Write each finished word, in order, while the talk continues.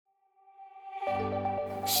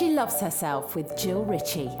She Loves Herself with Jill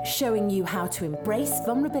Ritchie, showing you how to embrace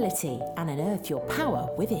vulnerability and unearth your power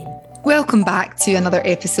within. Welcome back to another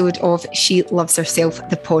episode of She Loves Herself,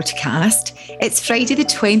 the podcast. It's Friday the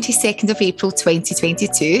 22nd of April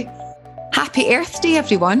 2022. Happy Earth Day,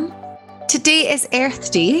 everyone. Today is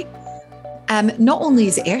Earth Day. Not only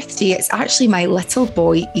is it Earth Day, it's actually my little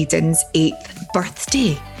boy Eden's 8th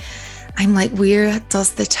birthday. I'm like, where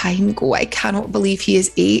does the time go? I cannot believe he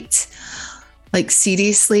is 8. Like,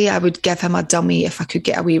 seriously, I would give him a dummy if I could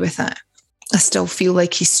get away with it. I still feel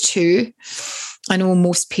like he's 2. I know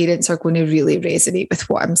most parents are going to really resonate with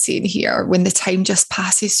what I'm saying here. When the time just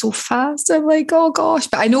passes so fast, I'm like, oh gosh.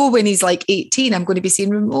 But I know when he's like 18, I'm going to be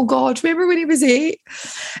saying, oh God, remember when he was 8?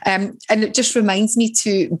 And it just reminds me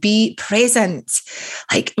to be present,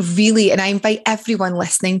 like really. And I invite everyone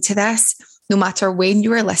listening to this, no matter when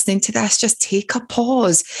you are listening to this, just take a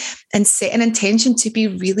pause and set an intention to be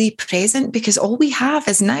really present, because all we have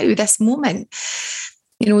is now, this moment.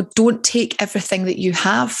 You know, don't take everything that you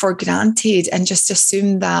have for granted and just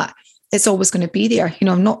assume that it's always going to be there. You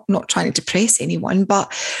know, I'm not trying to depress anyone,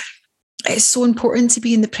 but it's so important to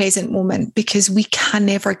be in the present moment because we can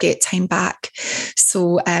never get time back.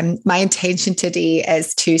 So my intention today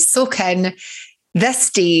is to soak in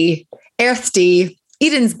this day, Earth Day,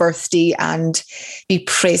 Eden's birthday, and be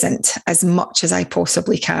present as much as I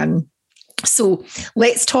possibly can. So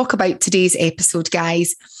let's talk about today's episode,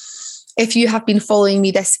 guys. If you have been following me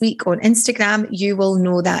this week on Instagram, you will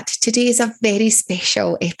know that today is a very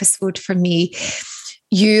special episode for me.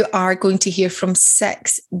 You are going to hear from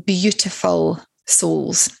 6 beautiful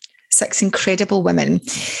souls, 6 incredible women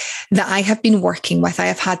that I have been working with. I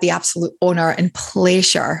have had the absolute honour and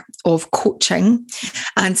pleasure of coaching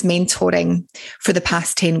and mentoring for the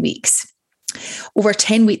past 10 weeks. Over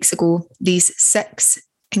 10 weeks ago, these 6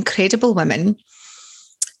 incredible women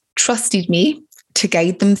trusted me to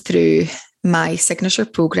guide them through my signature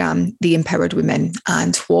program, The Empowered Woman,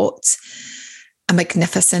 and what a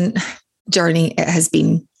magnificent journey it has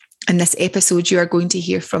been. In this episode, you are going to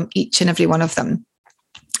hear from each and every one of them.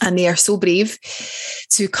 And they are so brave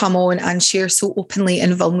to come on and share so openly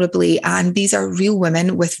and vulnerably. And these are real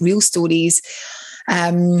women with real stories.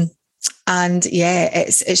 And yeah,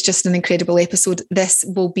 it's just an incredible episode. This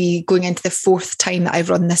will be going into the 4th time that I've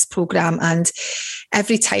run this program, and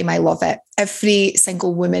every time I love it. Every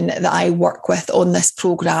single woman that I work with on this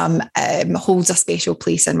program holds a special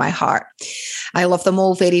place in my heart. I love them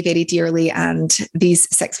all very, very dearly, and these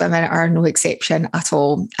 6 women are no exception at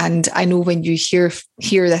all. And I know when you hear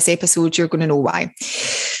this episode, you're going to know why.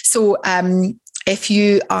 So if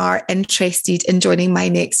you are interested in joining my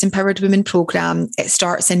next Empowered Women program, it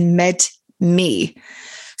starts in mid-May.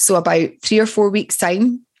 So about 3 or 4 weeks'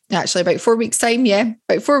 time. Actually, about 4 weeks' time, yeah,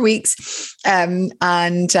 about 4 weeks. And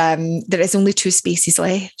there is only 2 spaces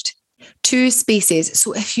left. 2 spaces.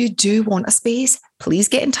 So if you do want a space, please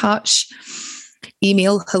get in touch.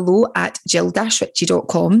 Email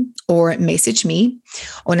hello@jill-ritchie.com or message me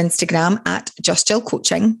on Instagram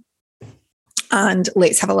 @justjillcoaching. And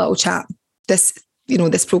let's have a little chat. This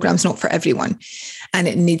program's not for everyone, and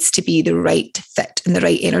it needs to be the right fit and the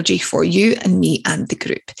right energy for you and me and the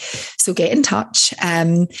group. So get in touch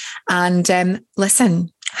and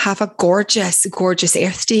listen, have a gorgeous, gorgeous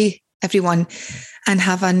Earth Day, everyone, and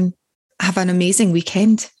have an amazing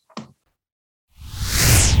weekend.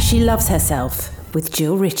 She Loves Herself with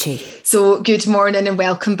Jill Ritchie. So good morning and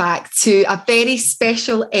welcome back to a very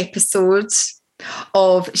special episode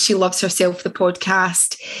of She Loves Herself, the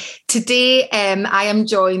podcast. Today, I am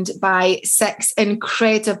joined by 6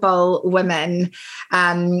 incredible women.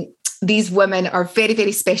 These women are very,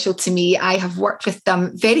 very special to me. I have worked with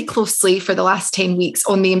them very closely for the last 10 weeks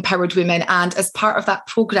on the Empowered Women. And as part of that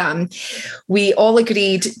program, we all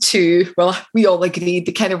agreed, they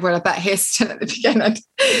kind of were a bit hesitant at the beginning,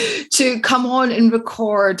 to come on and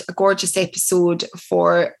record a gorgeous episode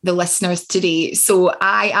for the listeners today. So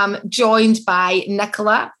I am joined by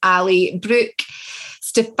Nicola, Ali, Brooke,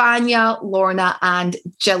 Stefania, Lorna, and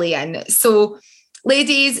Gillian. So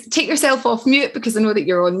ladies, take yourself off mute because I know that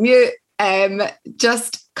you're on mute.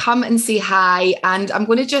 Just come and say hi. And I'm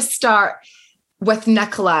going to just start with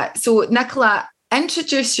Nicola. So Nicola,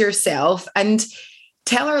 introduce yourself and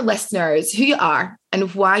tell our listeners who you are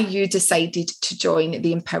and why you decided to join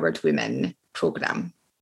the Empowered Women program.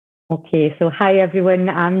 Okay, so hi everyone,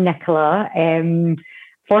 I'm Nicola.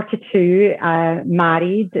 42,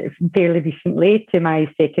 married fairly recently to my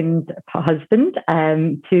second husband,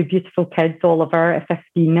 2 beautiful kids, Oliver,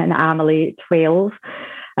 15, and Amelie, 12.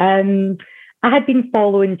 I had been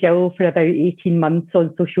following Jill for about 18 months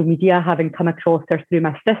on social media, having come across her through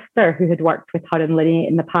my sister who had worked with her and Lynette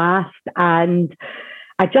in the past. And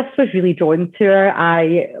I just was really drawn to her.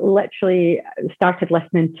 I literally started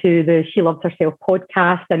listening to the She Loves Herself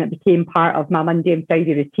podcast, and it became part of my Monday and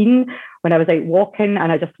Friday routine when I was out walking,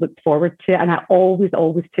 and I just looked forward to it. And I always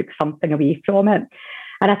took something away from it.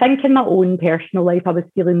 And I think in my own personal life, I was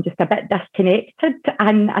feeling just a bit disconnected,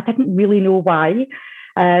 and I didn't really know why.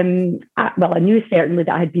 I knew certainly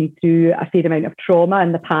that I had been through a fair amount of trauma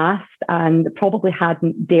in the past and probably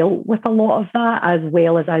hadn't dealt with a lot of that as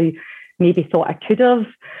well as I maybe thought I could have,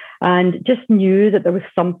 and just knew that there was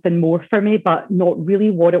something more for me, but not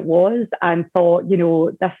really what it was, and thought,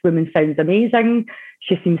 this woman sounds amazing.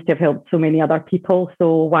 She seems to have helped so many other people,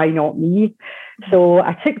 so why not me? So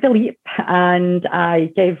I took the leap and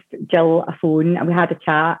I gave Jill a phone, and we had a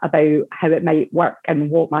chat about how it might work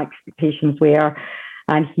and what my expectations were.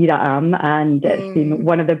 And here I am, and it's been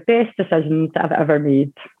one of the best decisions I've ever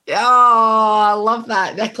made. Oh, I love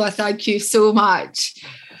that, Nicola. Thank you so much.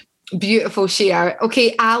 Beautiful share.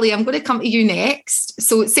 Okay, Ali, I'm going to come to you next.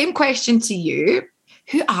 So same question to you.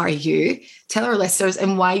 Who are you? Tell our listeners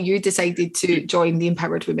and why you decided to join the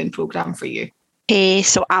Empowered Women programme for you.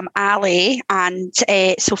 So I'm Ali, and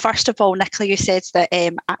so first of all, Nicola, you said that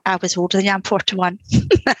I was older than you. I'm 41.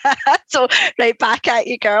 So right back at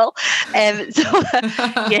you, girl.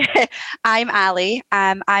 Yeah, I'm Ali.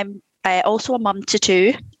 I'm also a mum to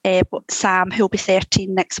two. Sam, who'll be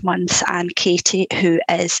 13 next month, and Katie, who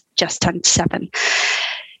is just turned 7.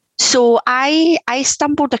 So I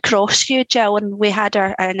stumbled across you, Jill, and we had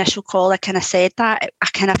our initial call. I kind of said that. I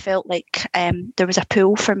kind of felt like there was a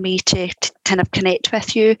pull for me to kind of connect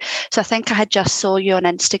with you. So I think I had just saw you on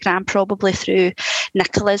Instagram, probably through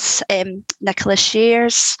Nicola's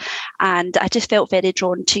shares, and I just felt very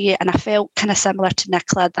drawn to you. And I felt kind of similar to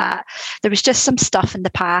Nicola that there was just some stuff in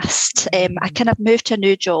the past. I kind of moved to a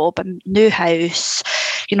new job, a new house.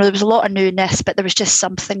 There was a lot of newness, but there was just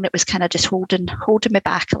something that was kind of just holding me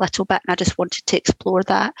back a little bit, and I just wanted to explore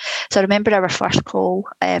that. So I remember our first call,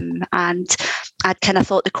 and I'd kind of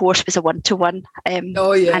thought the course was a 1-to-1.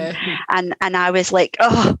 Oh yeah, and I was like,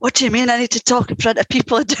 oh, what do you mean? I need to talk in front of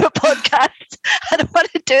people and do a podcast? I don't want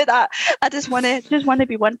to do that. I just want to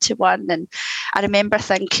be 1-to-1. And I remember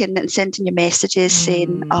thinking and sending you messages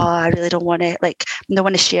saying, oh, I really don't want to, I don't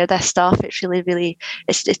want to share this stuff. It's really, really,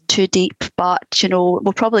 it's too deep. But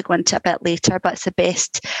we'll probably go into it a bit later. But it's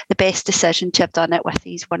the best decision to have done it with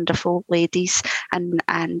these wonderful ladies. And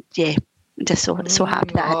yeah. I'm just so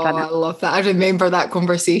happy that I'd done it. I love that. I remember that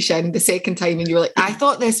conversation the second time, and you were like, I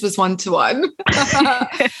thought this was 1-to-1.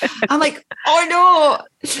 I'm like, oh no.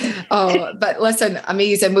 Oh, but listen,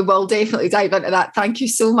 amazing. We will definitely dive into that. Thank you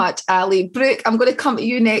so much, Ali. Brooke, I'm going to come to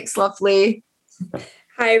you next, lovely.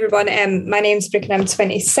 Hi everyone, my name's Brooke and I'm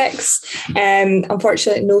 26.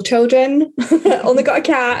 Unfortunately, no children. Only got a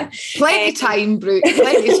cat. Plenty of time, Brooke.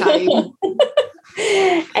 Plenty of time.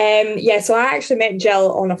 So I actually met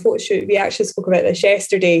Jill on a photo shoot. We actually spoke about this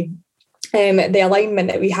yesterday. The alignment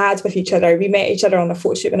that we had with each other. We met each other on a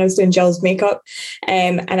photo shoot when I was doing Jill's makeup,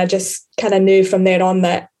 and I just kind of knew from there on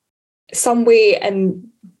that some way and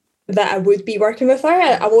that I would be working with her.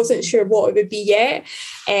 I wasn't sure what it would be yet.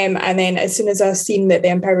 And then as soon as I seen that the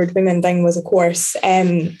Empowered Women thing was a course,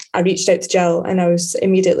 I reached out to Jill and I was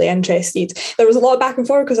immediately interested. There was a lot of back and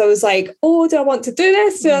forth because I was like, oh, do I want to do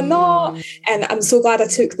this? Do I not? And I'm so glad I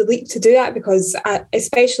took the leap to do that because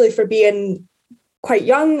especially for being quite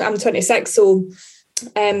young, I'm 26. So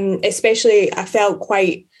especially I felt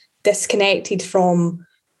quite disconnected from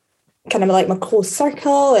kind of like my close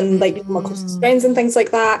circle and like my closest friends and things like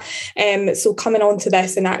that. So coming on to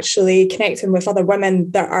this and actually connecting with other women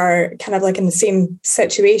that are kind of like in the same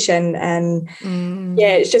situation, and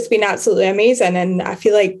yeah, it's just been absolutely amazing. And I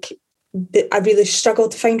feel like I really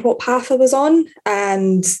struggled to find what path I was on,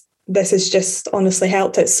 and this has just honestly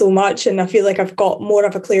helped it so much. And I feel like I've got more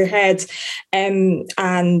of a clear head. And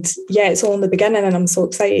yeah, it's all in the beginning and I'm so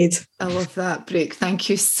excited. I love that, Brooke. Thank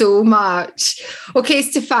you so much. Okay,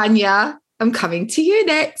 Stefania, I'm coming to you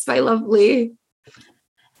next, my lovely.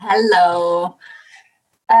 Hello.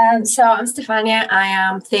 So I'm Stefania. I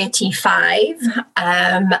am 35.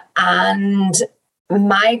 And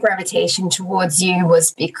my gravitation towards you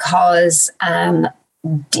was because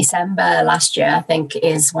December last year, I think,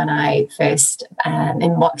 is when I first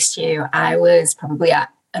inboxed you. I was probably at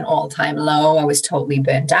an all-time low. I was totally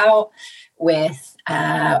burnt out with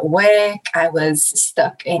work. I was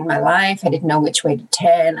stuck in my life. I didn't know which way to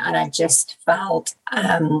turn, and I just felt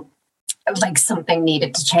like something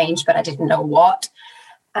needed to change, but I didn't know what.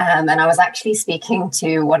 And I was actually speaking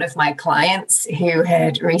to one of my clients who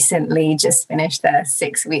had recently just finished their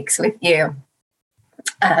 6 weeks with you.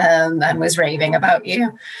 And was raving about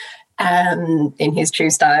you in his true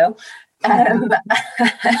style. And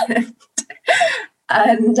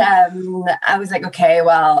I was like, okay,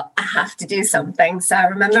 well, I have to do something. So I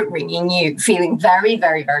remember ringing you, feeling very,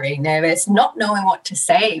 very, very nervous, not knowing what to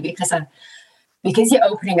say because you're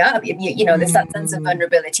opening up. You know, there's that sense of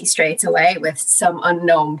vulnerability straight away with some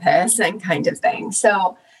unknown person kind of thing.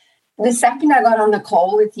 So the second I got on the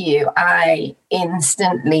call with you, I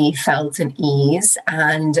instantly felt an ease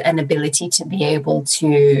and an ability to be able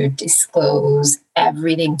to disclose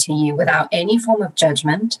everything to you without any form of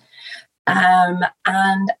judgment. And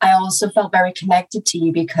I also felt very connected to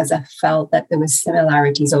you because I felt that there was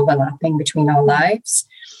similarities overlapping between our lives.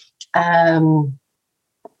 And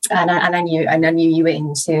I knew you were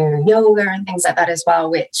into yoga and things like that as well,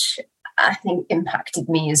 which I think impacted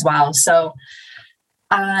me as well. So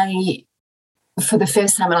I, for the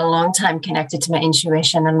first time in a long time, connected to my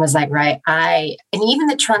intuition and was like, right, and even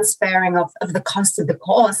the transferring of the cost of the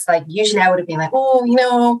course, like usually I would have been like, oh, you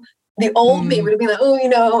know, the old me would have been like, oh, you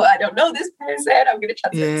know, I don't know this person, I'm going to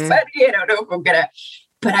transfer this money, I don't know if I'm going to,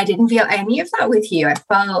 but I didn't feel any of that with you. I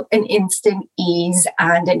felt an instant ease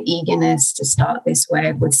and an eagerness to start this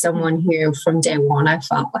work with someone who from day one, I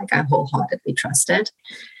felt like I wholeheartedly trusted.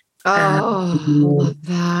 Love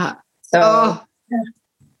that. So,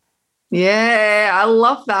 yeah, I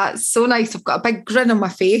love that. So nice. I've got a big grin on my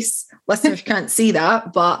face. Listeners can't see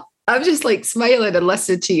that, but I'm just like smiling and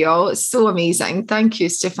listening to you all. It's so amazing. Thank you,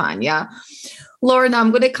 Stefania. Lorna,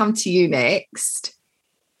 I'm going to come to you next.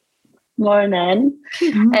 Morning.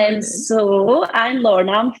 So I'm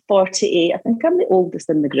Lorna, I'm 48. I think I'm the oldest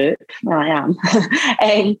in the group. Well, I am.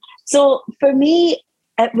 So for me,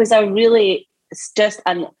 it's just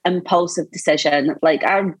an impulsive decision. Like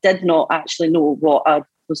I did not actually know what I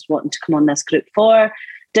was wanting to come on this group for.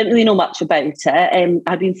 Didn't really know much about it.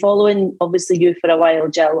 I've been following, obviously, you for a while,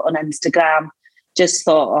 Jill, on Instagram. Just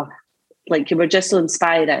thought, like, you were just so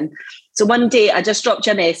inspiring. So one day I just dropped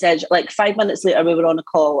you a message. Like 5 minutes later, we were on a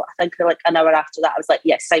call. I think like an hour after that, I was like,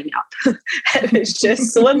 yes, sign me up. It was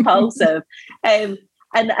just so impulsive. And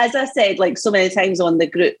as I said, like so many times on the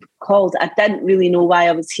group calls, I didn't really know why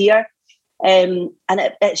I was here. And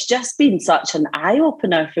it's just been such an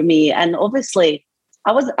eye-opener for me. And obviously,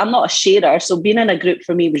 I'm not a sharer, so being in a group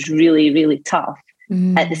for me was really, really tough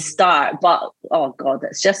at the start. But oh God,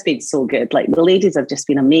 it's just been so good. Like the ladies have just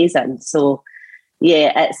been amazing. So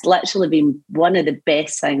yeah, it's literally been one of the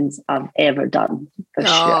best things I've ever done. For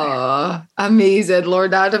sure. Amazing,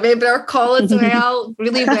 Lorna. I remember our call as well,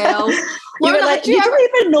 really well. You were like, you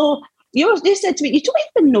don't even know. You said to me, you don't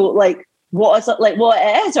even know like what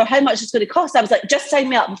it is or how much it's going to cost. I was like, just sign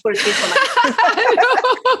me up before it's paid for.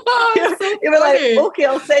 You were like, okay,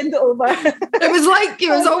 I'll send it over. It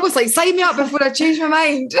was almost like, sign me up before I change my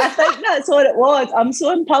mind. I think that's what it was. I'm so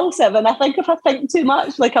impulsive, and I think if I think too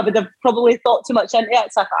much, like I would have probably thought too much into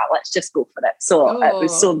it. So I thought, let's just go for it. So it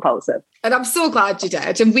was so impulsive. And I'm so glad you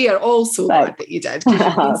did. And we are all so glad that you did, because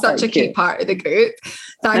you've been such a key part of the group.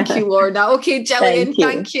 Thank you, Lorna. Okay, Gillian,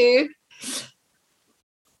 thank you.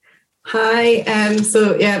 Hi,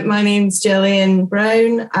 my name's Gillian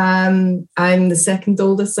Brown. I'm the second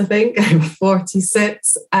oldest, I think. I'm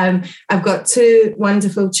 46. I've got two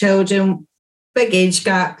wonderful children, big age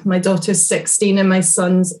gap. My daughter's 16 and my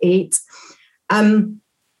son's 8.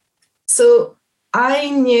 So I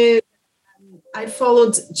knew I'd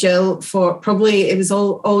followed Jill for probably, it was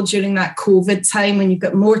all during that COVID time when you've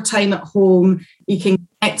got more time at home, you can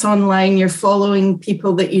connect online, you're following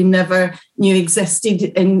people that you never knew existed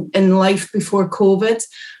in life before COVID.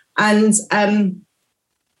 And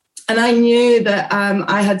I knew that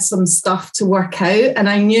I had some stuff to work out, and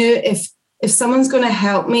I knew if someone's going to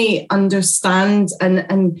help me understand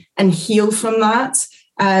and heal from that,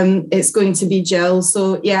 it's going to be Jill.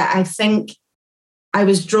 So yeah, I think I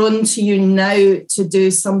was drawn to you now to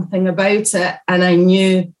do something about it, and I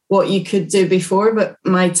knew what you could do before, but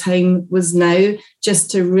my time was now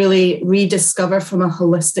just to really rediscover from a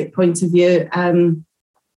holistic point of view. And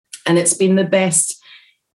it's been the best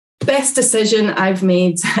decision I've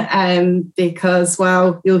made, because,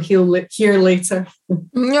 well, you'll hear later.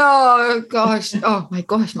 Oh, gosh. Oh, my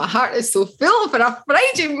gosh. My heart is so full for a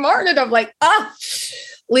Friday morning. I'm like,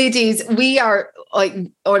 ladies, we are like,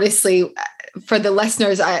 honestly, for the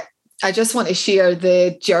listeners, I just want to share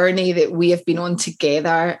the journey that we have been on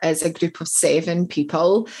together as a group of 7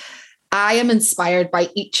 people. I am inspired by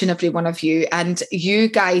each and every one of you, and you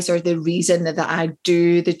guys are the reason that I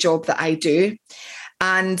do the job that I do.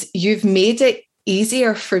 And you've made it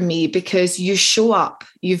easier for me because you show up,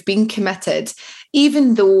 you've been committed,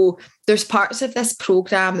 even though there's parts of this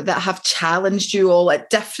program that have challenged you all at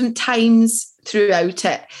different times throughout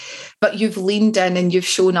it, but you've leaned in and you've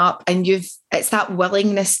shown up, and it's that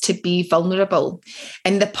willingness to be vulnerable.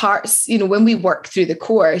 And the parts, when we work through the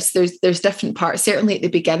course, there's different parts. Certainly at the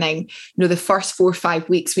beginning, the first 4 or 5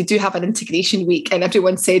 weeks, we do have an integration week, and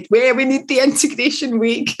everyone said, well, we need the integration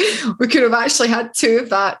week. We could have actually had two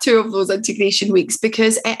of those integration weeks,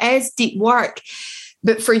 because it is deep work.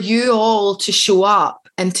 But for you all to show up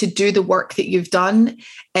and to do the work that you've done,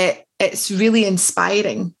 it's really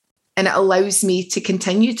inspiring. And it allows me to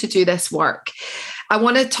continue to do this work. I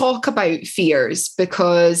want to talk about fears,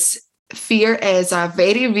 because fear is a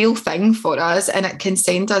very real thing for us, and it can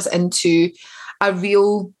send us into a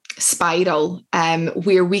real spiral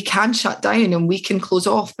where we can shut down and we can close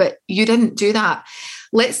off. But you didn't do that.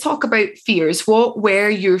 Let's talk about fears. What were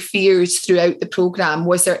your fears throughout the programme?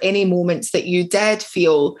 Was there any moments that you did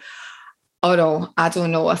feel, oh no, I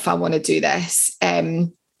don't know if I want to do this?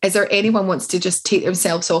 Is there anyone wants to just take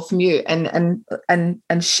themselves off mute and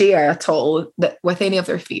share at all with any of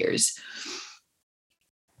their fears?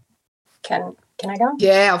 Can I go?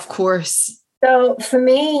 Yeah, of course. So for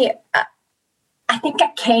me, I think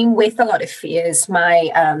I came with a lot of fears. My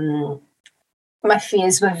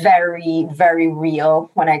fears were very, very real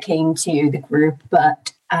when I came to the group,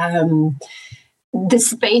 but the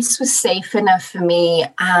space was safe enough for me,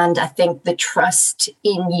 and I think the trust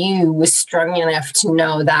in you was strong enough to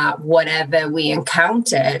know that whatever we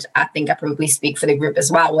encountered, I think I probably speak for the group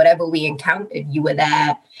as well, whatever we encountered, you were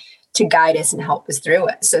there to guide us and help us through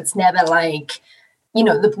it. So it's never like,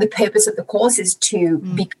 the purpose of the course is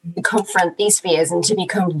to confront these fears and to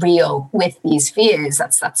become real with these fears.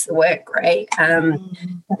 That's the work, right?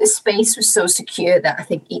 The space was so secure that I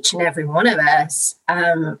think each and every one of us,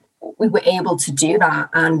 we were able to do that,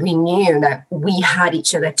 and we knew that we had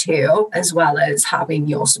each other too, as well as having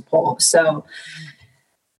your support. So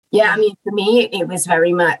yeah, for me, it was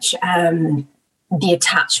very much the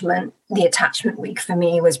attachment week for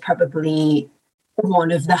me was probably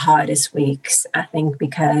one of the hardest weeks, I think,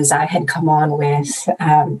 because I had come on with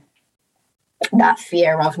that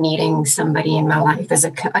fear of needing somebody in my life as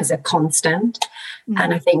a constant.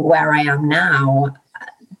 And I think where I am now,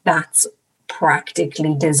 that's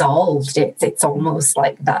practically dissolved. It's almost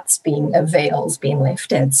like the veil's being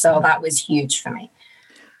lifted. So that was huge for me.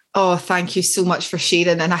 Oh, thank you so much for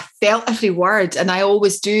sharing. And I felt every word, and I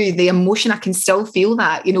always do. The emotion, I can still feel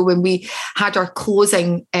that. When we had our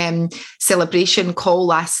closing celebration call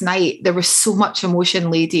last night, there was so much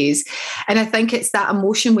emotion, ladies. And I think it's that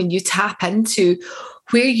emotion when you tap into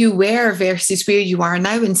where you were versus where you are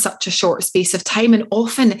now in such a short space of time. And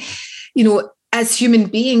often, as human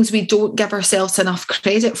beings, we don't give ourselves enough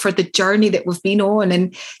credit for the journey that we've been on,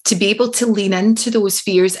 and to be able to lean into those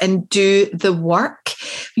fears and do the work.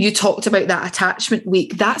 You talked about that attachment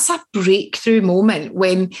week. That's a breakthrough moment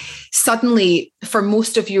when suddenly, for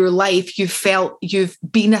most of your life, you felt you've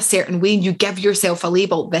been a certain way, and you give yourself a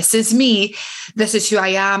label. This is me. This is who I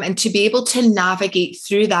am. And to be able to navigate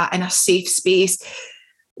through that in a safe space,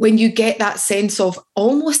 when you get that sense of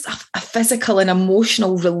almost a physical and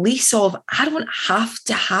emotional release of, I don't have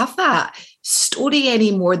to have that story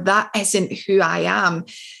anymore. That isn't who I am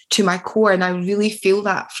to my core. And I really feel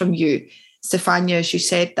that from you, Stefania, as you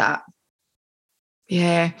said that.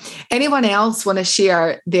 Yeah. Anyone else want to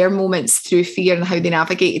share their moments through fear and how they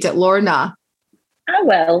navigated it? Lorna? I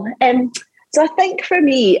will. So I think for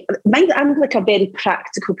me, I'm like a very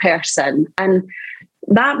practical person, and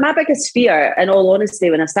my biggest fear, in all honesty,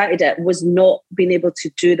 when I started it, was not being able to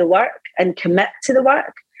do the work and commit to the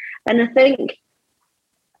work. And I think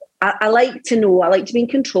I like to know, I like to be in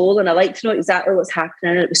control, and I like to know exactly what's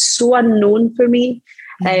happening. And it was so unknown for me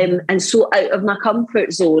and so out of my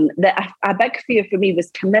comfort zone that a big fear for me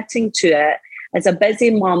was committing to it as a busy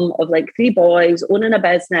mum of like 3 boys, owning a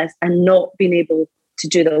business, and not being able to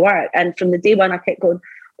do the work. And from the day one, I kept going,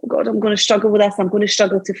 oh God, I'm going to struggle with this. I'm going to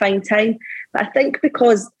struggle to find time. But I think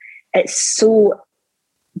because it's so,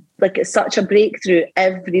 like, it's such a breakthrough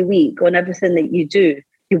every week on everything that you do,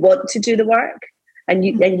 you want to do the work, and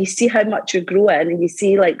you see how much you're growing, and you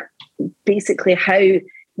see like basically how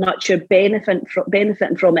much you're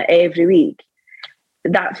benefiting from it every week.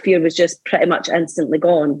 That fear was just pretty much instantly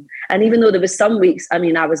gone. And even though there was some weeks, I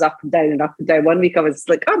was up and down and up and down. One week I was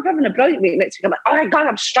like, oh, I'm having a brilliant week. Next week I'm like, oh my God,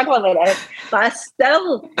 I'm struggling with it. But I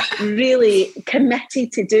still really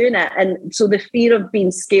committed to doing it. And so the fear of being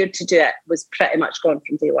scared to do it was pretty much gone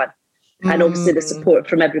from day one. And obviously the support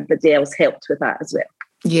from everybody else helped with that as well.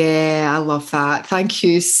 Yeah, I love that. Thank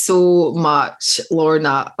you so much,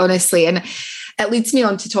 Lorna, honestly. And it leads me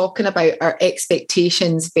on to talking about our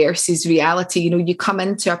expectations versus reality. You know, you come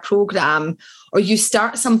into a program or you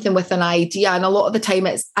start something with an idea, and a lot of the time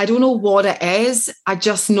it's, I don't know what it is. I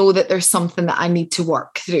just know that there's something that I need to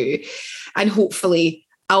work through, and hopefully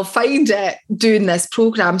I'll find it doing this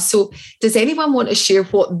program. So does anyone want to share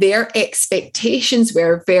what their expectations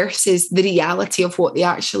were versus the reality of what they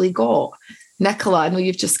actually got? Nicola, I know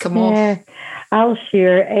you've just come off. I'll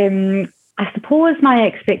share. I suppose my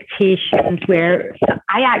expectations were,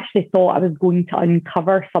 I actually thought I was going to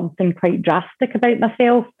uncover something quite drastic about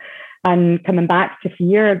myself. And coming back to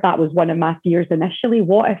fear, that was one of my fears initially.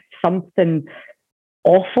 What if something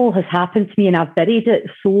awful has happened to me and I've buried it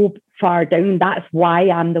so far down? That's why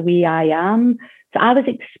I'm the way I am. So I was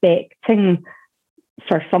expecting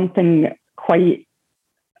for something quite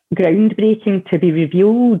groundbreaking to be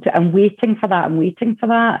revealed, and waiting for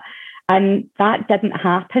that. And that didn't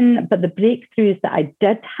happen. But the breakthroughs that I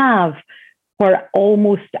did have were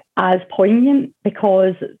almost as poignant,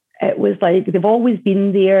 because it was like they've always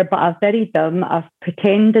been there, but I've buried them. I've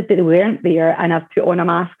pretended that they weren't there, and I've put on a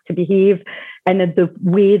mask to behave in the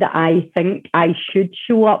way that I think I should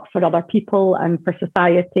show up for other people and for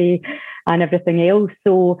society and everything else.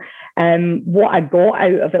 So what I got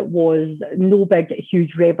out of it was no big,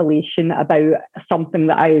 huge revelation about something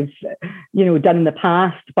that I've, done in the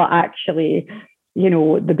past, but actually,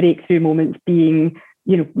 the breakthrough moments being,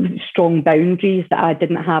 strong boundaries that I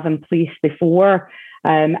didn't have in place before.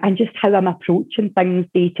 And just how I'm approaching things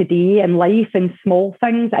day to day in life and small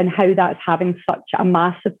things, and how that's having such a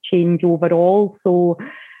massive change overall. So,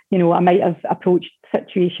 I might have approached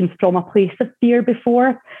situations from a place of fear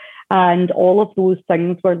before, and all of those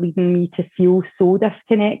things were leading me to feel so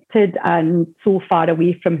disconnected and so far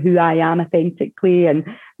away from who I am authentically and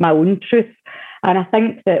my own truth. And I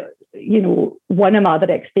think that, one of my other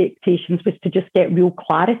expectations was to just get real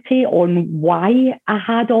clarity on why I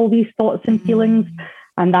had all these thoughts and feelings.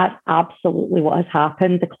 And that's absolutely what has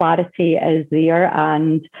happened. The clarity is there.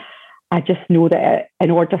 And I just know that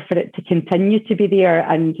in order for it to continue to be there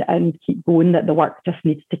and keep going, that the work just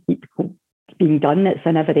needs to keep being done. It's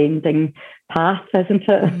a never-ending path, isn't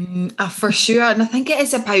it? For sure. And I think it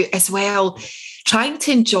is about, as well, trying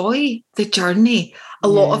to enjoy the journey. A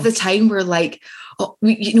lot of the time we're like,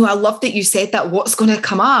 I love that you said that, what's going to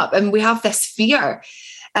come up? And we have this fear.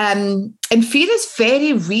 And fear is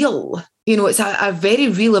very real. It's a very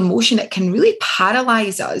real emotion. It can really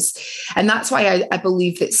paralyze us. And that's why I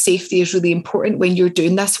believe that safety is really important when you're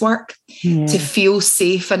doing this work, to feel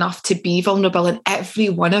safe enough to be vulnerable. And every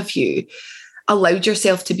one of you allowed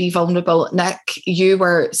yourself to be vulnerable. Nick, you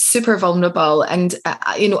were super vulnerable. And,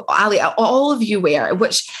 Ali, all of you were,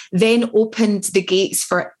 which then opened the gates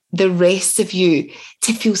for the rest of you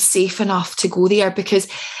to feel safe enough to go there. Because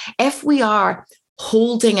if we are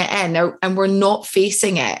holding it in and we're not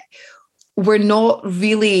facing it, we're not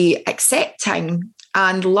really accepting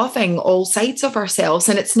and loving all sides of ourselves.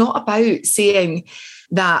 And it's not about saying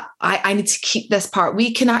that I need to keep this part.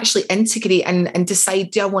 We can actually integrate and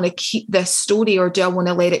decide, do I want to keep this story or do I want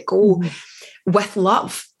to let it go with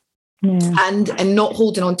love? And not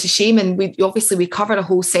holding on to shame. And we covered a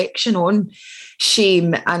whole section on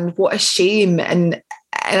shame and what is shame. And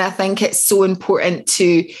I think it's so important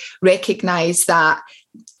to recognise that,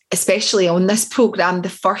 especially on this programme, the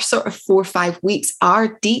first sort of 4 or 5 weeks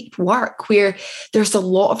are deep work where there's a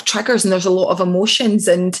lot of triggers and there's a lot of emotions.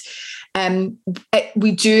 And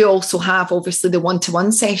we do also have, obviously, the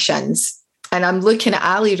one-to-one sessions. And I'm looking at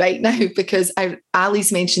Ali right now because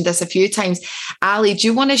Ali's mentioned this a few times. Ali, do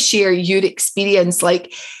you want to share your experience,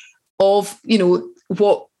 of,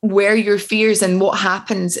 what were your fears and what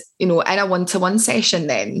happens, in a one-to-one session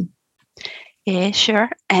then? Yeah, sure.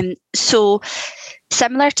 So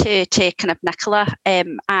similar to kind of Nicola,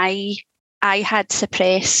 I had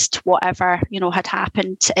suppressed whatever, had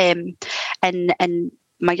happened in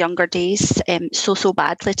my younger days so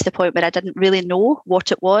badly, to the point where I didn't really know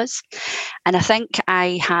what it was. And I think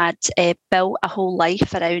I had built a whole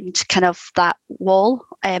life around kind of that wall,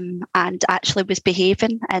 and actually was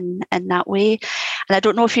behaving in that way. And I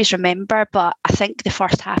don't know if you remember, but I think the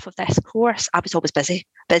first half of this course, I was always busy.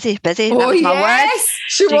 Oh, that was my word.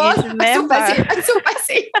 She was. I'm so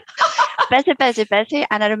busy. busy.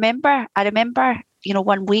 And I remember,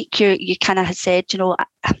 one week you kind of had said,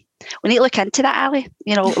 we need to look into that, Ali.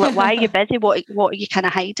 Why are you busy? What are you kind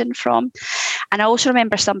of hiding from? And I also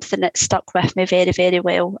remember something that stuck with me very, very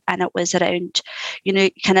well. And it was around,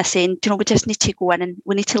 kind of saying, we just need to go in and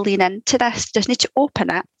we need to lean into this. We just need to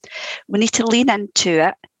open it. We need to lean into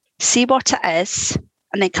it, see what it is,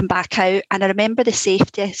 and then come back out. And I remember the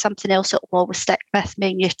safety, something else that will always stick with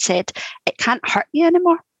me. And you said, it can't hurt you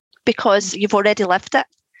anymore. because you've already lived it.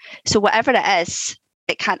 So whatever it is,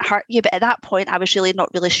 it can't hurt you. But at that point, I was really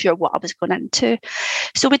not really sure what I was going into.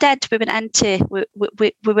 So we did. We went into. We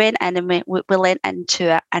went in and we went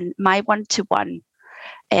into it. And my one-to-one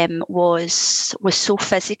was so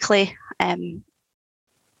physically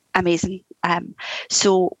amazing.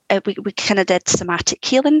 So we kind of did somatic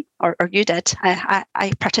healing, or you did.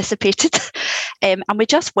 I participated, and we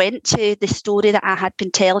just went to the story that I had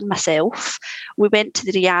been telling myself. We went to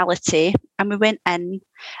the reality, and we went in,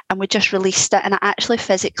 and we just released it. And I actually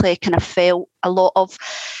physically kind of felt a lot of.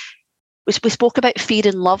 We spoke about fear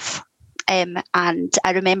and love. And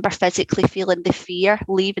I remember physically feeling the fear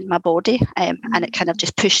leaving my body, and it kind of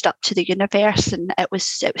just pushed up to the universe, and it was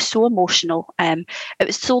so emotional. It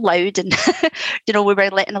was so loud, and we were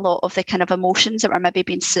letting a lot of the kind of emotions that were maybe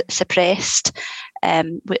being suppressed.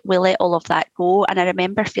 We let all of that go, and I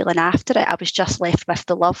remember feeling after it, I was just left with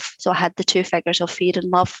the love. So I had the two figures of fear and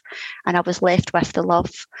love, and I was left with the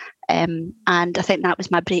love. And I think that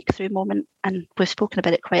was my breakthrough moment, and we've spoken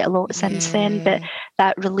about it quite a lot since then. But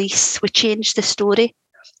that release, we changed the story.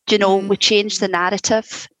 We changed the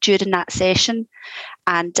narrative during that session,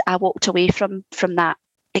 and I walked away from that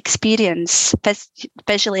experience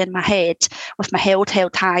visually in my head with my head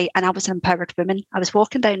held high, and I was an empowered woman. I was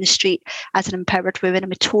walking down the street as an empowered woman, and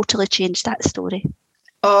we totally changed that story.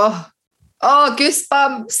 Oh,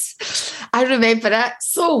 goosebumps. I remember it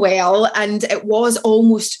so well. And it was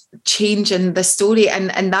almost changing the story.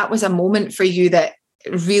 And that was a moment for you that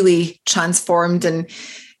really transformed. And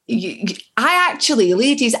I actually,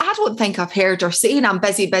 ladies, I don't think I've heard her saying I'm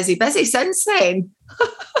busy since then.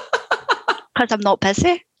 Because I'm not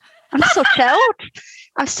busy. I'm so chilled.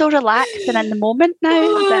 I'm so relaxed and in the moment now.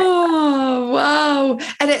 Oh, wow.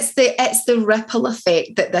 And it's the ripple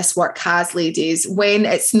effect that this work has, ladies, when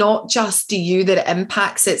it's not just you that it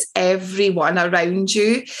impacts, it's everyone around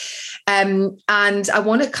you. And I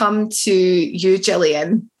want to come to you,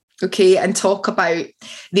 Gillian, okay, and talk about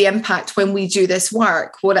the impact when we do this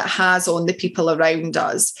work, what it has on the people around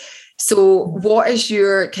us. So what is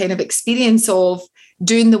your kind of experience of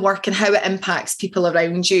doing the work and how it impacts people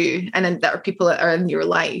around you and that are people that are in your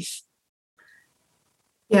life?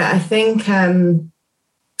 Yeah, I think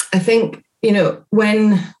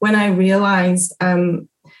when I realized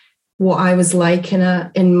what I was like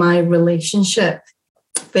in my relationship,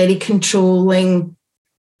 very controlling,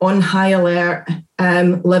 on high alert,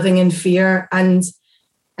 living in fear, and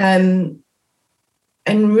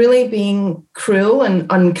really being cruel and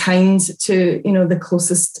unkind to the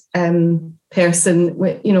closest person,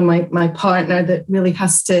 my partner, that really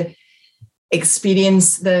has to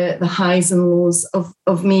experience the highs and lows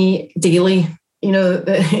of me daily.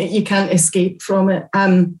 You can't escape from it.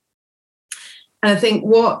 And I think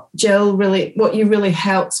what you really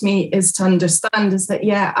helped me is to understand is that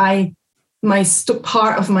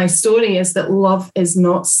part of my story is that love is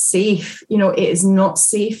not safe. It is not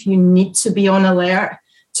safe. You need to be on alert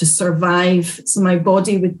to survive. So my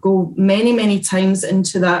body would go many, many times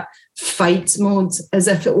into that fight mode as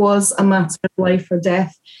if it was a matter of life or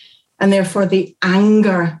death. And therefore the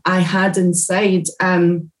anger I had inside,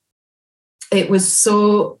 it was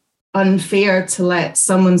so unfair to let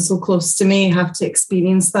someone so close to me have to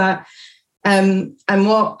experience that. And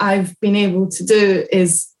what I've been able to do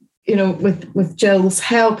is, with Jill's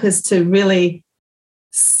help, is to really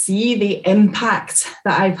see the impact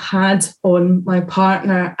that I've had on my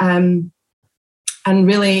partner. And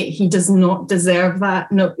really, he does not deserve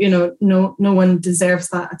that. No one deserves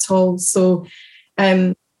that at all. So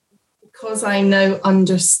because I now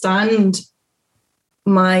understand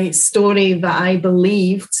my story that I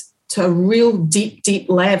believed to a real deep, deep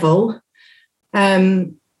level,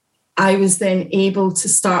 I was then able to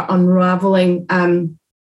start unraveling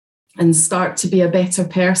and start to be a better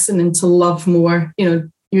person and to love more.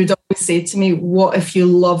 You'd always say to me, what if you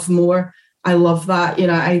love more? I love that.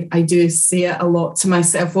 I do say it a lot to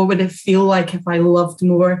myself. What would it feel like if I loved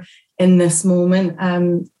more in this moment?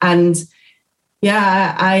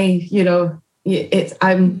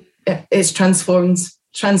 It's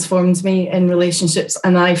transformed me in relationships,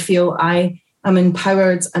 and I feel I am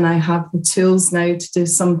empowered and I have the tools now to do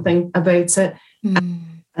something about it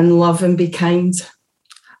and love and be kind.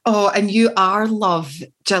 Oh, and you are love,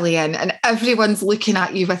 Gillian, and everyone's looking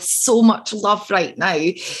at you with so much love right now.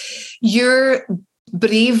 Your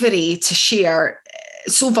bravery to share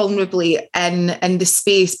so vulnerably in the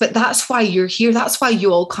space, but that's why you're here. That's why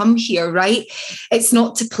you all come here, right? It's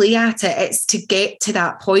not to play at it. It's to get to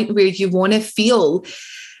that point where you want to feel.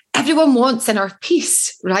 Everyone wants inner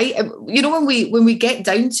peace, right? When we get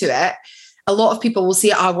down to it, a lot of people will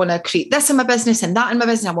say, I want to create this in my business and that in my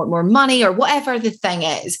business. I want more money or whatever the thing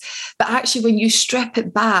is. But actually, when you strip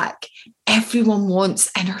it back, everyone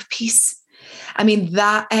wants inner peace. I mean,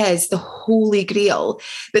 that is the holy grail.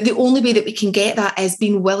 But the only way that we can get that is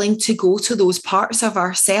being willing to go to those parts of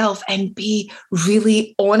ourselves and be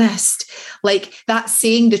really honest. Like that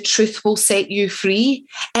saying, the truth will set you free.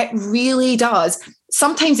 It really does.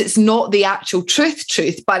 Sometimes it's not the actual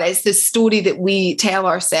truth, but it's the story that we tell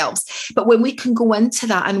ourselves. But when we can go into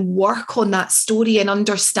that and work on that story and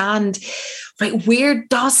understand, right, where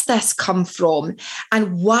does this come from?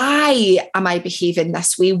 And why am I behaving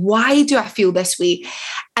this way? Why do I feel this way?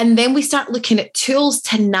 And then we start looking at tools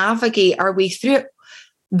to navigate our way through it.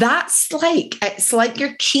 It's like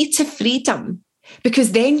your key to freedom.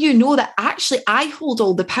 Because then you know that actually I hold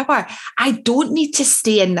all the power. I don't need to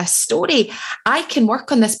stay in this story. I can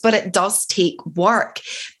work on this, but it does take work.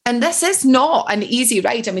 And this is not an easy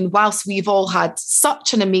ride. I mean, whilst we've all had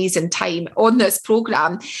such an amazing time on this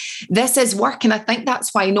program, this is work. And I think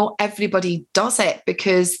that's why not everybody does it,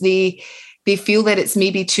 because they feel that it's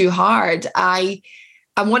maybe too hard. I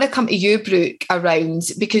want to come to you, Brooke, around,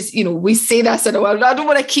 because, you know, we say this and I don't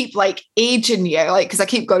want to keep like aging you, like, because I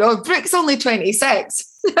keep going, oh, Brooke's only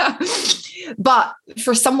 26. But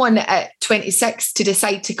for someone at 26 to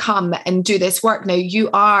decide to come and do this work, now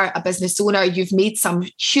you are a business owner, you've made some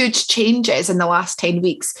huge changes in the last 10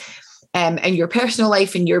 weeks in your personal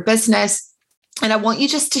life, in your business. And I want you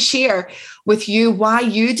just to share with you why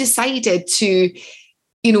you decided to,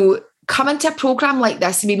 you know, come into a program like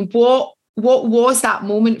this. I mean, what was that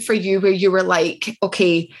moment for you where you were like,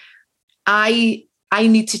 okay, I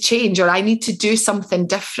need to change, or I need to do something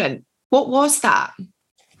different? What was that?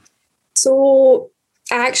 So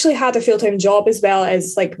I actually had a full-time job as well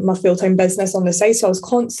as like my full-time business on the side. So I was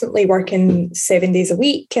constantly working 7 days a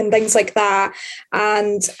week and things like that.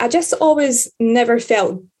 And I just always never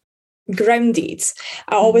felt grounded.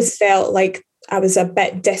 I always felt like I was a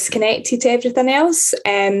bit disconnected to everything else.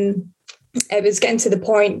 It was getting to the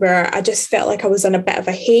point where I just felt like I was in a bit of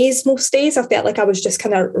a haze most days. I felt like I was just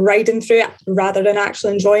kind of riding through it rather than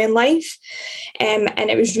actually enjoying life. And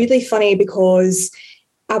it was really funny because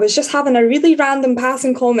I was just having a really random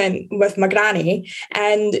passing comment with my granny,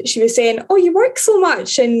 and she was saying, oh, you work so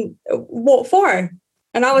much, and what for?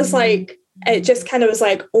 And I was like, it just kind of was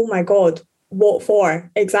like, oh my God, what for?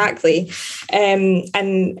 Exactly.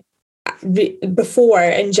 Before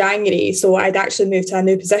in January, so I'd actually moved to a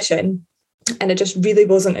new position, and I just really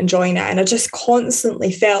wasn't enjoying it. And I just constantly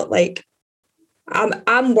felt like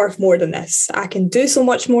I'm worth more than this. I can do so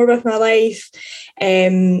much more with my life.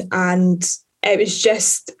 And it was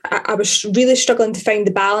just, I was really struggling to find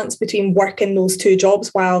the balance between working those two jobs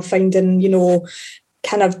while finding, you know,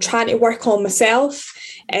 kind of trying to work on myself.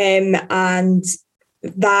 And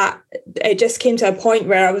that it just came to a point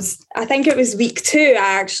where I think it was week 2,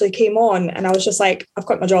 I actually came on and I was just like, I've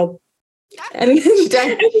quit my job. And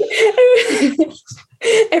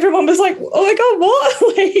everyone was like, oh my God,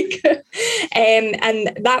 what?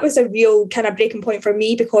 And that was a real kind of breaking point for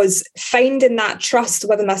me, because finding that trust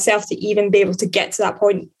within myself to even be able to get to that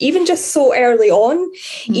point, even just so early on,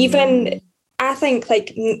 even I think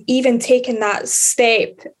like even taking that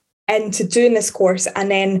step into doing this course and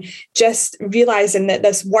then just realizing that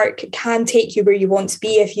this work can take you where you want to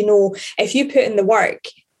be. If you put in the work,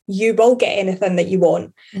 you will get anything that you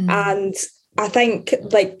want. And I think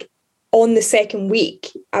like on the second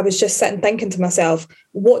week, I was just sitting thinking to myself,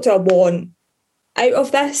 what do I want out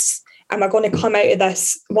of this? Am I going to come out of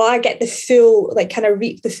this? Will I get the full, like kind of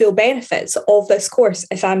reap the full benefits of this course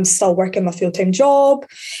if I'm still working my full-time job?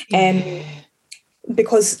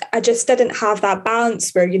 Because I just didn't have that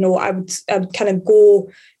balance where, you know, I would kind of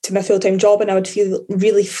go to my full-time job and I would feel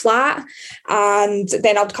really flat, and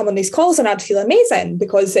then I'd come on these calls and I'd feel amazing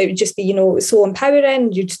because it would just be, you know, so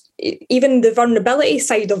empowering. Even the vulnerability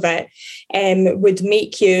side of it would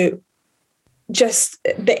make you just,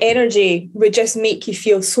 the energy would just make you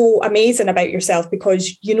feel so amazing about yourself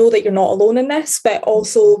because you know that you're not alone in this, but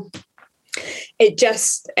also it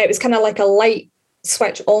was kind of like a light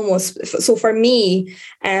switch almost. So for me,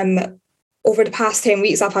 over the past 10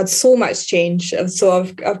 weeks, I've had so much change. So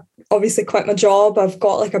I've obviously quit my job. I've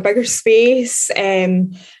got like a bigger space.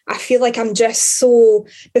 I feel like I'm just so,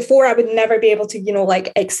 before I would never be able to, you know,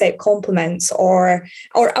 like accept compliments or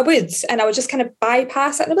I would, and I would just kind of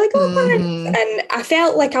bypass it and I'd be like, oh, thanks. And I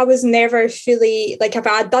felt like I was never fully, like if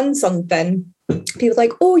I had done something, people were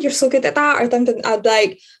like, oh, you're so good at that or something. I'd be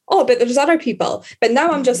like, oh, but there's other people. But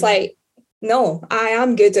now I'm just like, no, I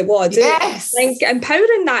am good at what I do. Yes. I think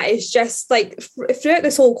empowering that is just like throughout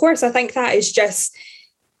this whole course, I think that is just,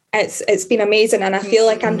 it's been amazing. And I feel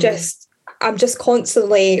like I'm just, I'm just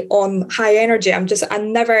constantly on high energy. I've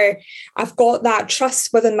got that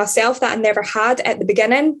trust within myself that I never had at the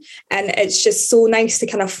beginning. And it's just so nice to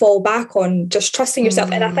kind of fall back on just trusting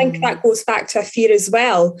yourself. And I think that goes back to a fear as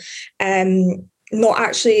well. Not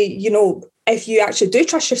actually, you know, if you actually do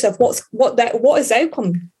trust yourself, what is the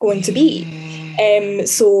outcome going to be?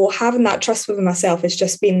 So having that trust within myself has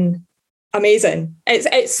just been amazing.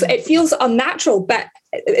 It feels unnatural, but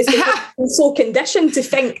it's because I'm so conditioned to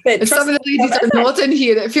think that some of the ladies are nodding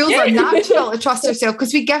here. It feels unnatural to trust yourself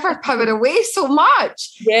because we give our power away so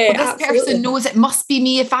much. Yeah, this person knows it must be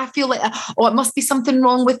me. If I feel like, it must be something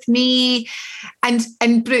wrong with me.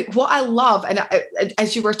 And Brooke, what I love, and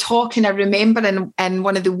as you were talking, I remember in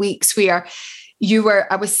one of the weeks where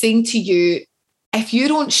I was saying to you, if you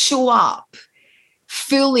don't show up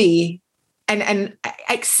fully and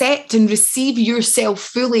accept and receive yourself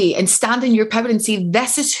fully and stand in your power and say,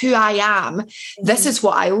 this is who I am, this is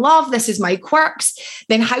what I love, this is my quirks,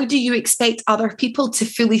 then how do you expect other people to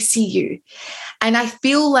fully see you? And I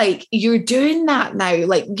feel like you're doing that now.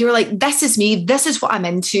 Like, you're like, this is me, this is what I'm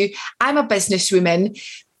into, I'm a businesswoman,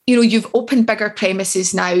 you know, you've opened bigger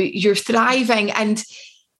premises now, you're thriving, and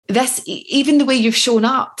this, even the way you've shown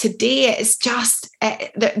up today, it's just,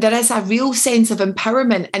 there is a real sense of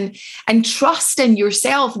empowerment and trust in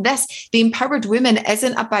yourself. The empowered woman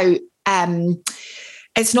isn't about,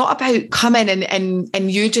 it's not about coming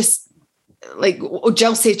and you just like,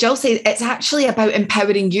 Jill says, it's actually about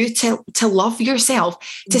empowering you to love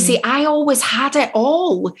yourself, to say, I always had it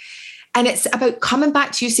all. And it's about coming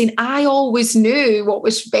back to you saying, I always knew what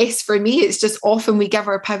was best for me. It's just often we give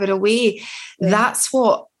our power away. Yeah. That's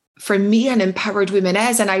what, for me, an empowered woman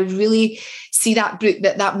is. And I really see that, Brooke,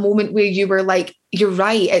 that moment where you were like, you're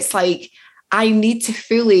right. It's like, I need to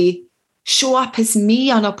fully show up as me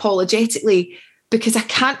unapologetically, because I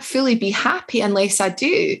can't fully be happy unless I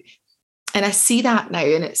do. And I see that now,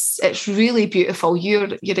 and it's really beautiful.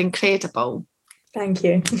 You're incredible. Thank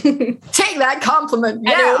you. Take that compliment.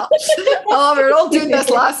 Yeah. Oh, we were all doing this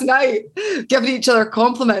last night, giving each other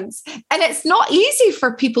compliments. And it's not easy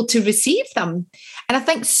for people to receive them. And I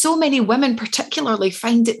think so many women particularly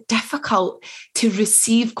find it difficult to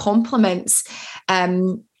receive compliments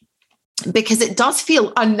because it does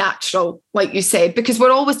feel unnatural, like you said, because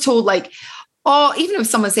we're always told, like, oh, even if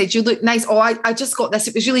someone said, you look nice, oh, I just got this,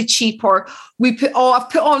 it was really cheap, or I've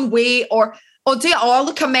put on weight, or I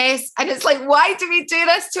look a mess. And it's like, why do we do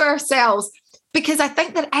this to ourselves? Because I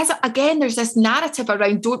think that there's this narrative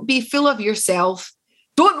around, don't be full of yourself.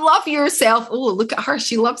 Don't love yourself. Oh, look at her.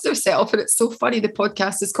 She loves herself. And it's so funny. The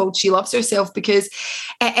podcast is called She Loves Herself, because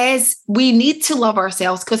it is, we need to love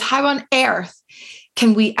ourselves, because how on earth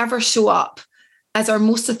can we ever show up as our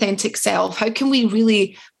most authentic self? How can we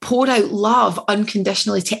really pour out love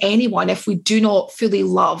unconditionally to anyone if we do not fully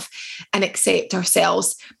love and accept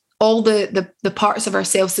ourselves? All the parts of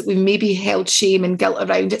ourselves that we maybe held shame and guilt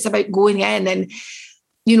around. It's about going in and,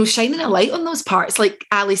 you know, shining a light on those parts. Like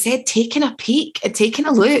Ali said, taking a peek and taking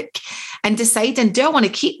a look and deciding, do I want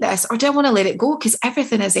to keep this or do I want to let it go? Because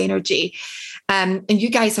everything is energy. And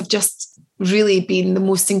you guys have just really been the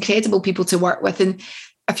most incredible people to work with. And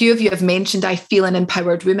a few of you have mentioned, I feel an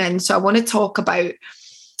empowered woman. So I want to talk about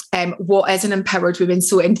what is an empowered woman.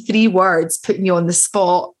 So in 3 words, putting you on the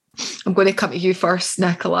spot, I'm going to come to you first,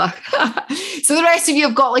 Nicola. So the rest of you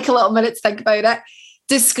have got like a little minute to think about it.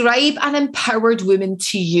 Describe an empowered woman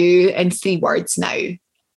to you in 3 words now.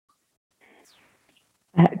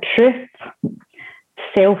 Truth,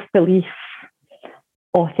 self-belief,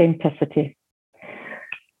 authenticity.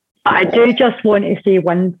 I do just want to say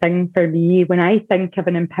one thing for me. When I think of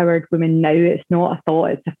an empowered woman now, it's not a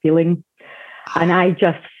thought, it's a feeling. And I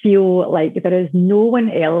just feel like there is no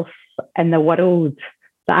one else in the world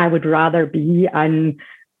that I would rather be. And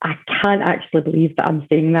I can't actually believe that I'm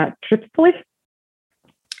saying that truthfully.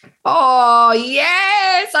 Oh,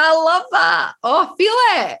 yes. I love that. Oh, I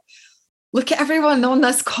feel it. Look at everyone on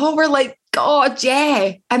this call. We're like, God,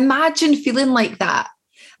 yeah. Imagine feeling like that.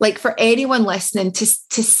 Like for anyone listening to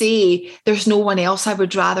say there's no one else I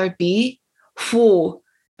would rather be. Whoa,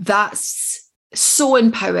 that's so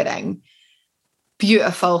empowering.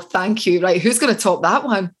 Beautiful. Thank you. Right. Who's going to top that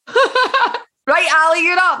one? Right, Ali,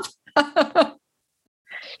 you're up.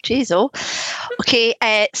 Jeez, oh. Okay,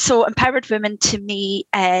 so empowered woman to me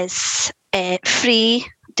is free,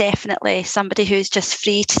 definitely. Somebody who's just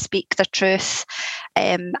free to speak their truth.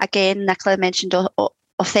 Again, Nicola mentioned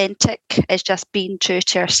authentic is just being true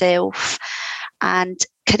to yourself, and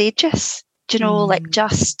courageous. Do you know, like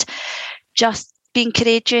just being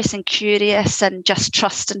courageous and curious and just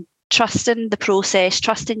trusting trusting the process,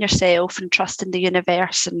 trusting yourself and trusting the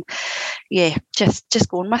universe, and just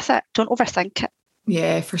going with it. Don't overthink it.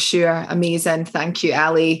 Yeah, for sure. Amazing. Thank you,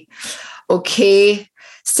 Ali. Okay,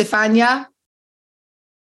 Stefania.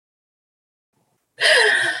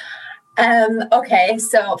 Okay,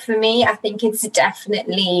 so for me, I think it's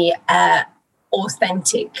definitely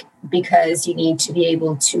authentic, because you need to be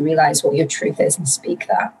able to realize what your truth is and speak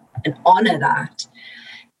that and honor that.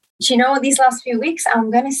 Do you know, these last few weeks,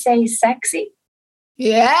 I'm going to say sexy.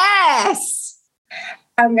 Yes.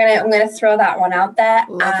 I'm gonna throw that one out there.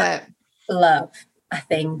 Love it. Love, I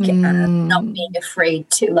think, and not being afraid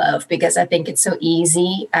to love, because I think it's so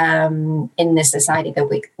easy in the society that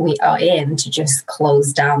we are in to just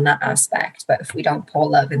close down that aspect. But if we don't pour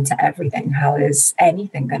love into everything, how is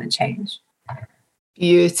anything going to change?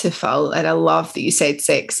 Beautiful. And I love that you said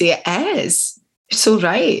sexy. It is. You're so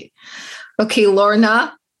right. Okay,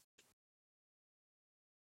 Lorna.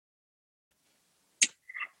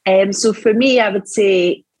 So for me, I would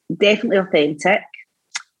say definitely authentic,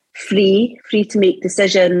 free to make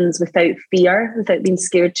decisions without fear, without being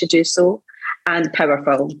scared to do so, and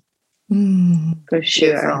powerful. For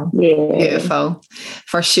sure. Beautiful. Yeah. Beautiful.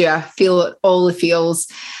 For sure. Feel all the feels.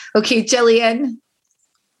 Okay, Gillian.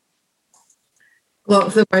 A lot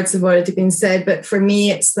of the words have already been said, but for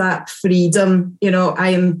me, it's that freedom. You know,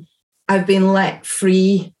 I've been let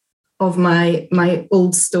free of my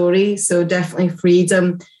old story. So definitely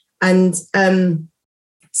freedom, and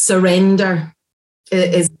surrender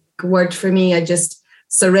is a word for me. I just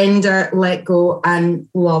surrender, let go, and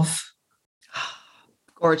love.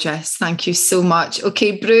 Gorgeous. Thank you so much.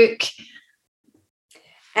 Okay, Brooke.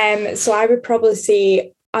 So I would probably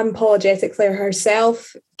say unapologetically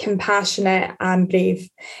herself, compassionate and brave.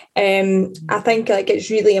 I think like it's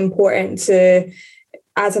really important to,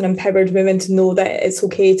 as an empowered woman, to know that it's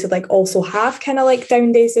okay to like also have kind of like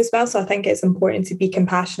down days as well. So I think it's important to be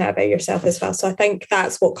compassionate about yourself as well. So I think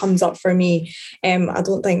that's what comes up for me. I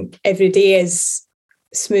don't think every day is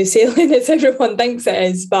smooth sailing as everyone thinks it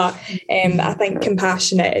is, but I think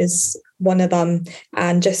compassionate is one of them,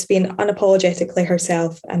 and just being unapologetically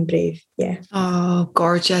herself and brave. Yeah. Oh,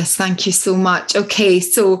 gorgeous. Thank you so much. Okay,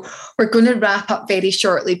 so we're going to wrap up very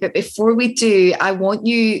shortly, but before we do, I want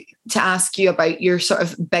you to ask you about your sort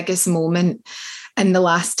of biggest moment in the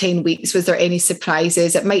last 10 weeks. Was there any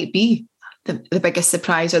surprises? It might be the biggest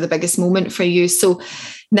surprise or the biggest moment for you. So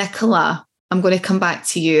Nicola, I'm going to come back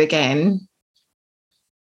to you again.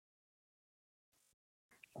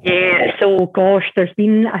 Yeah, so gosh, there's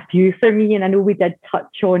been a few for me, and I know we did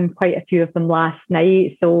touch on quite a few of them last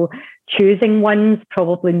night. So choosing one's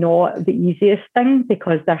probably not the easiest thing,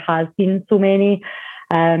 because there has been so many.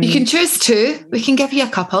 You can choose two. We can give you a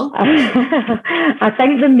couple. I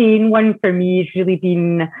think the main one for me has really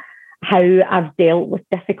been how I've dealt with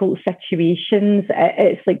difficult situations.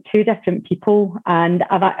 It's like two different people, and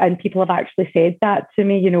people have actually said that to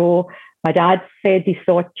me. You know, my dad said he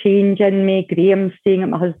saw a change in me. Graham's saying it,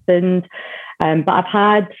 my husband. But I've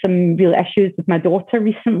had some real issues with my daughter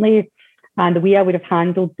recently. And the way I would have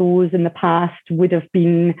handled those in the past would have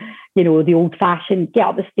been, you know, the old fashioned, get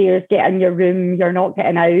up the stairs, get in your room, you're not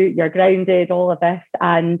getting out, you're grounded, all of this.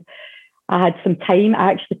 And I had some time.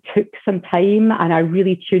 I actually took some time, and I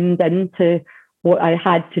really tuned into what I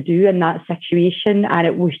had to do in that situation. And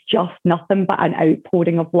it was just nothing but an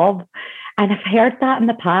outpouring of love. And I've heard that in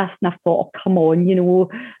the past, and I've thought, oh, come on, you know,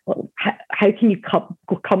 how can you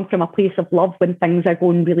come from a place of love when things are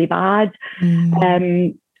going really bad?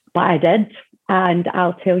 But I did. And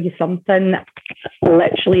I'll tell you something,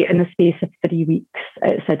 literally in the space of 3 weeks,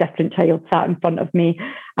 it's a different child sat in front of me,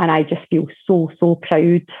 and I just feel so, so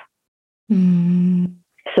proud.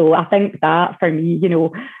 So I think that for me, you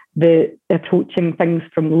know, the approaching things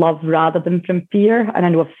from love rather than from fear. And I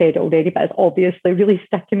know I've said it already, but it's obviously really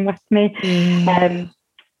sticking with me.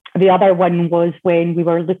 The other one was when we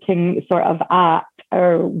were looking sort of at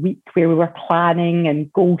our week where we were planning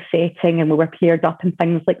and goal setting, and we were paired up and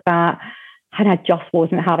things like that. And I just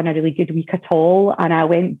wasn't having a really good week at all. And I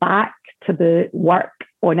went back to the work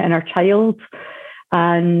on inner child,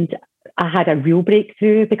 and I had a real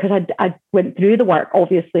breakthrough, because I went through the work,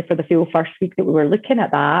 obviously, for the full first week that we were looking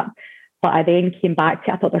at that. But I then came back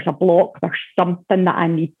to it. I thought, there's a block, there's something that I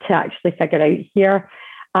need to actually figure out here.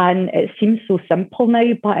 And it seems so simple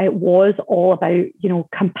now, but it was all about, you know,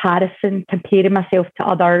 comparison, comparing myself to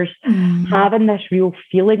others, having this real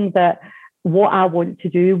feeling that what I want to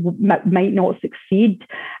do might not succeed.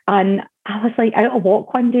 And I was like out of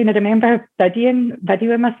walk one day, and I remember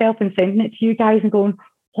videoing myself and sending it to you guys and going,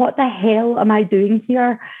 what the hell am I doing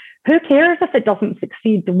here? who cares if it doesn't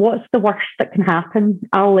succeed? What's the worst that can happen?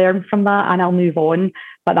 I'll learn from that and I'll move on.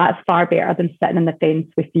 But that's far better than sitting in the fence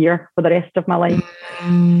with fear for the rest of my life.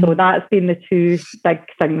 So that's been the two big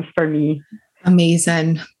things for me.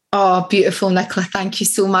 Amazing. Oh, beautiful, Nicola. Thank you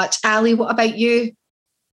so much. Ali, what about you?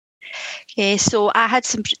 Yeah, so I had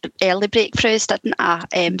some early breakthroughs, didn't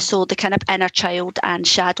I? So the kind of inner child and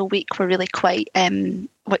shadow week were really quite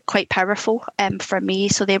powerful for me.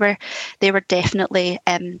 So they were definitely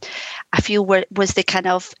I feel was the kind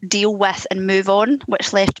of deal with and move on,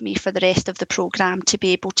 which left me for the rest of the programme to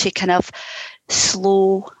be able to kind of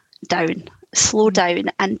slow down.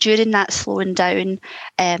 And during that slowing down,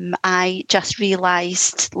 I just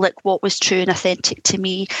realised what was true and authentic to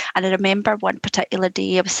me. And I remember one particular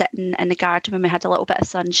day I was sitting in the garden when we had a little bit of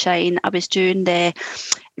sunshine. I was doing the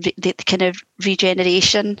kind of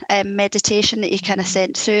regeneration meditation that you kind of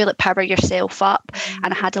sent through, like power yourself up.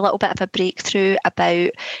 And I had a little bit of a breakthrough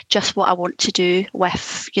about just what I want to do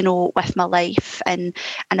with my life, and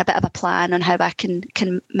a bit of a plan on how I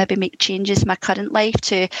can maybe make changes in my current life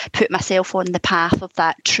to put myself on the path of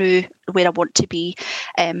that true where I want to be.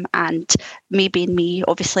 And me being me,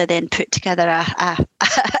 obviously then put together a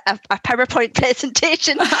PowerPoint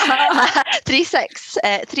presentation,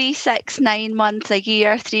 3, 6, 9 months, a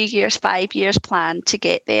year, 3 years, 5 years plan to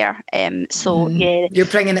get there. Yeah. You're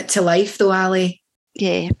bringing it to life though, Ali.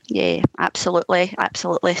 Yeah, absolutely.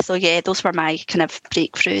 So yeah, those were my kind of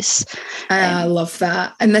breakthroughs. I love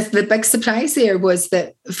that. And the big surprise there was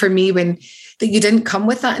that for me, that you didn't come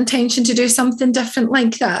with that intention to do something different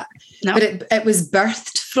like that. No. But it was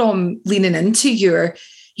birthed from leaning into your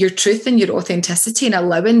truth and your authenticity and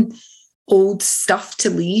allowing old stuff to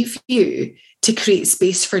leave you to create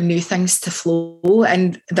space for new things to flow.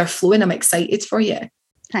 And they're flowing. I'm excited for you.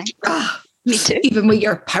 Thanks. Me too. Even with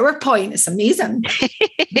your PowerPoint, it's amazing.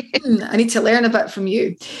 I need to learn a bit from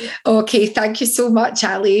you. Okay, thank you so much,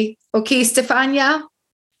 Ali. Okay, Stefania.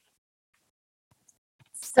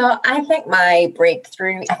 So I think my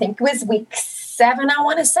breakthrough, was week 7, I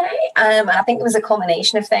want to say. I think it was a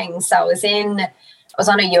culmination of things. So I was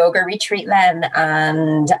on a yoga retreat then,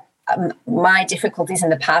 and my difficulties in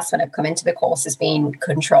the past when I've come into the course has been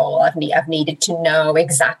control. I've needed to know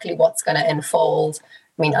exactly what's going to unfold.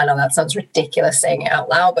 I mean, I know that sounds ridiculous saying it out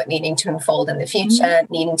loud, but needing to unfold in the future,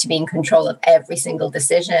 needing to be in control of every single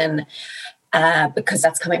decision, because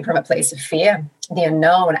that's coming from a place of fear, the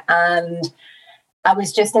unknown. And I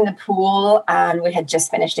was just in the pool and we had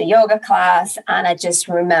just finished a yoga class, and I just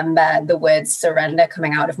remember the word surrender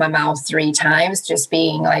coming out of my mouth 3 times, just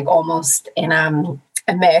being like almost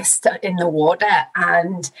immersed in the water.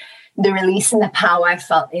 And the release and the power I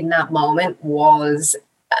felt in that moment was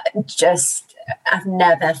I've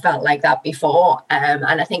never felt like that before. And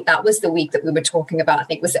I think that was the week that we were talking about. I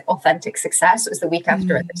think it was authentic success. It was the week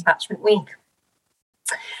after attachment week.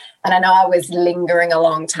 And I know I was lingering a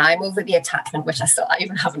long time over the attachment, which I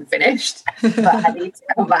even haven't finished, but I need to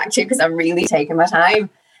come back to because I'm really taking my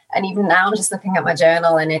time. And even now I'm just looking at my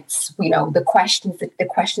journal, and it's, the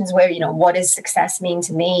questions were, what does success mean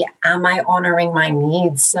to me? Am I honoring my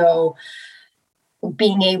needs? So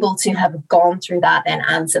being able to have gone through that and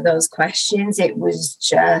answer those questions, it was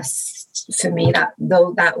just, for me,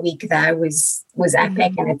 that week there was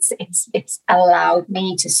epic, and it's allowed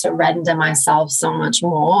me to surrender myself so much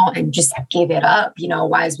more and just give it up.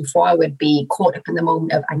 Whereas before I would be caught up in the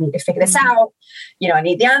moment of, I need to figure this out. I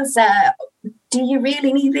need the answer. Do you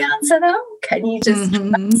really need the answer though? Can you just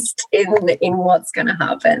trust in what's going to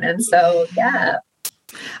happen? And so, yeah.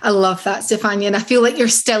 I love that, Stefania. And I feel like you're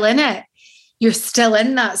still in it. You're still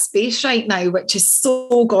in that space right now, which is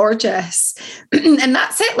so gorgeous. And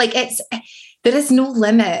that's it. Like there is no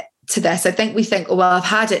limit to this. I think we think, oh, well, I've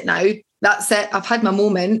had it now. That's it. I've had my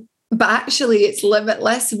moment. But actually it's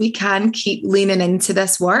limitless. We can keep leaning into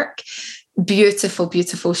this work. Beautiful,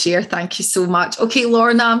 beautiful share. Thank you so much. Okay,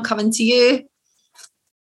 Lorna, I'm coming to you.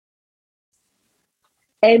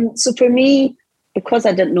 So for me, because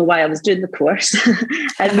I didn't know why I was doing the course,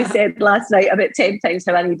 and we said last night about 10 times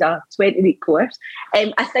how I need a 20-week course.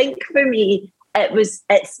 I think for me,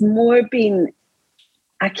 it's more been,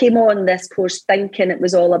 I came on this course thinking it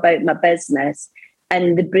was all about my business.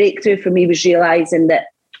 And the breakthrough for me was realising that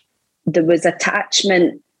there was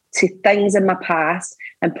attachment to things in my past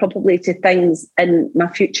and probably to things in my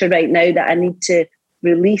future right now that I need to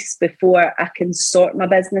release before I can sort my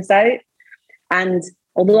business out. And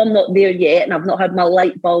although I'm not there yet and I've not had my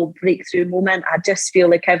light bulb breakthrough moment, I just feel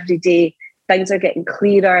like every day things are getting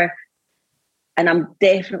clearer, and I'm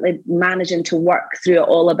definitely managing to work through it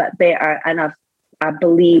all a bit better. And I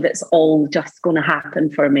believe it's all just going to happen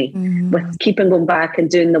for me with keeping going back and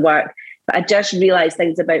doing the work. But I just realised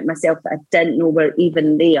things about myself that I didn't know were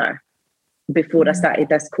even there before I started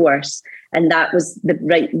this course. And that was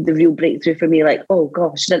the real breakthrough for me. Like, oh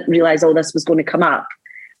gosh, I didn't realise all this was going to come up.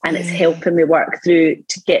 And it's helping me work through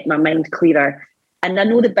to get my mind clearer. And I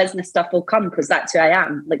know the business stuff will come because that's who I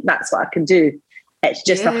am. Like, that's what I can do. It's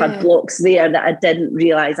just I had blocks there that I didn't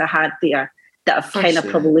realise I had there that have kind of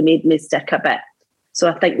probably made me stick a bit. So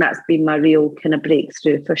I think that's been my real kind of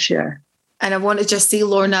breakthrough for sure. And I want to just say,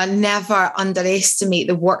 Lorna, never underestimate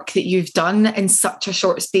the work that you've done in such a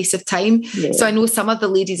short space of time. Yeah. So I know some of the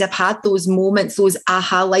ladies have had those moments, those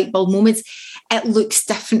aha light bulb moments. It looks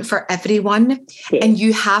different for everyone. Yeah. And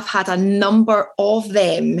you have had a number of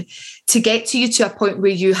them to get to you to a point where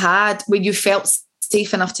you felt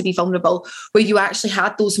safe enough to be vulnerable, where you actually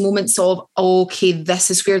had those moments of, okay, this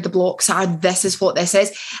is where the blocks are, this is what this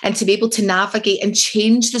is, and to be able to navigate and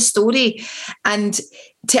change the story and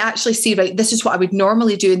to actually say, right, this is what I would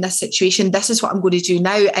normally do in this situation, this is what I'm going to do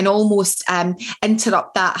now, and almost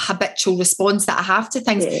interrupt that habitual response that I have to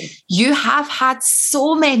things. Yeah. You have had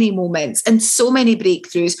so many moments and so many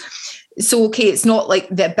breakthroughs. So, okay, it's not like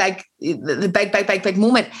the big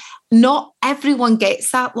moment. Not everyone gets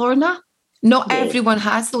that, Lorna. Not everyone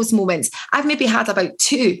has those moments. I've maybe had about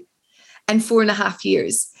 2 in 4.5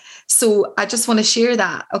 years. So I just want to share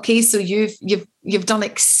that. Okay, so you've done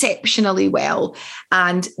exceptionally well,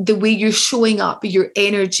 and the way you're showing up, your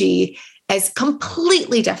energy is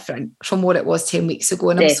completely different from what it was 10 weeks ago,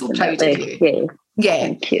 and definitely. I'm so proud of you. Yeah.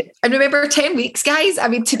 Thank you. And remember, 10 weeks, guys. I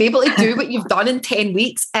mean, to be able to do what you've done in 10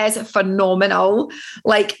 weeks is phenomenal.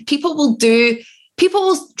 Like, people will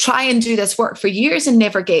try and do this work for years and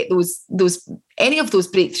never get any of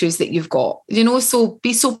those breakthroughs that you've got, so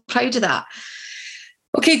be so proud of that.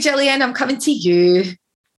 Okay, Gillian, I'm coming to you.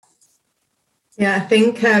 Yeah, I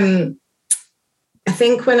think when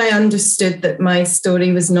I understood that my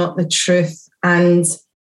story was not the truth and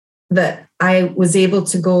that I was able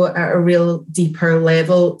to go at a real deeper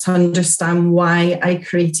level to understand why I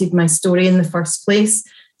created my story in the first place.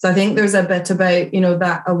 So I think there's a bit about,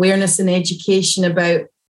 that awareness and education about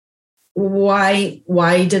why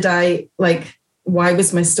was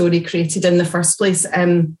my story created in the first place?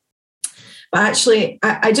 But actually,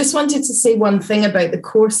 I just wanted to say one thing about the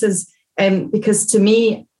courses, because to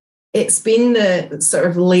me, it's been the sort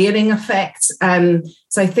of layering effect. So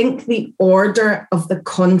I think the order of the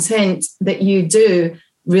content that you do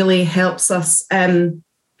really helps us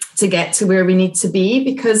to get to where we need to be,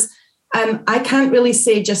 because I can't really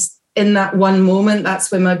say just in that one moment,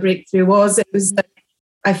 that's when my breakthrough was. It was,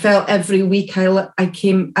 I felt every week I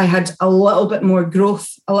had a little bit more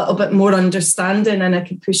growth, a little bit more understanding, and I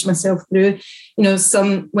could push myself through.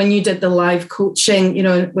 When you did the live coaching,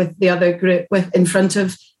 with the other group, in front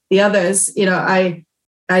of the others, I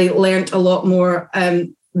learned a lot more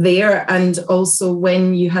there. And also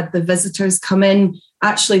when you had the visitors come in,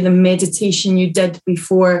 actually the meditation you did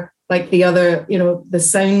before, like the other, the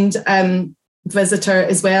sound visitor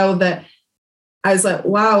as well, that I was like,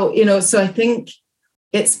 wow, so I think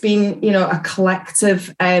it's been, a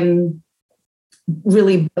collective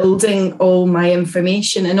really building all my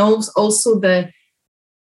information, and also the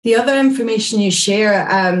other information you share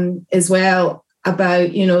as well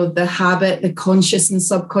about, the habit, the conscious and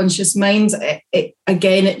subconscious minds. It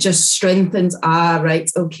just strengthens, right,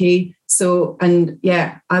 okay. So, and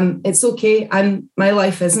yeah, it's okay. My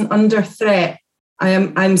life isn't under threat.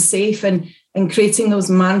 I'm safe, and creating those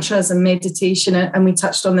mantras and meditation. And we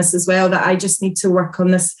touched on this as well, that I just need to work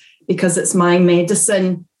on this because it's my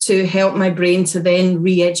medicine to help my brain to then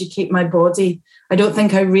re-educate my body. I don't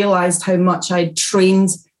think I realized how much I'd trained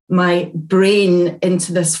my brain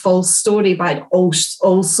into this false story, but I'd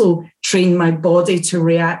also trained my body to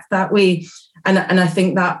react that way. And I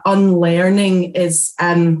think that unlearning is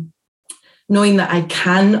knowing that I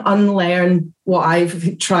can unlearn what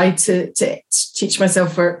I've tried to teach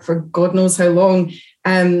myself for God knows how long.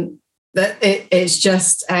 That it's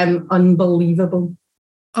just unbelievable.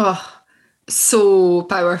 Oh, so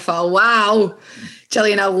powerful. Wow.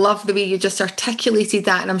 Gillian, I love the way you just articulated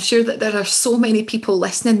that. And I'm sure that there are so many people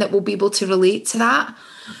listening that will be able to relate to that.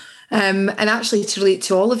 And actually to relate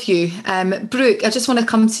to all of you. Brooke, I just want to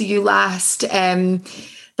come to you last,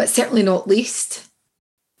 but certainly not least.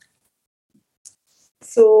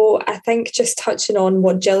 So I think just touching on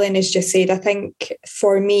what Gillian has just said, I think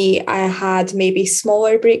for me, I had maybe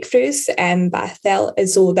smaller breakthroughs, but I felt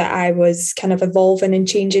as though that I was kind of evolving and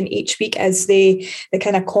changing each week as the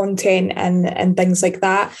kind of content and things like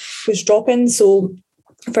that was dropping. So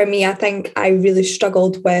for me, I think I really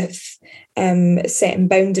struggled with setting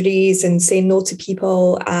boundaries and saying no to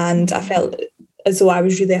people. And I felt as though I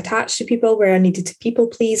was really attached to people, where I needed to people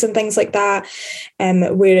please and things like that.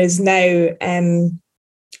 Whereas now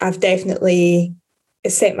I've definitely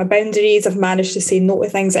set my boundaries. I've managed to say no to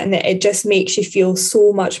things, and it just makes you feel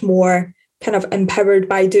so much more kind of empowered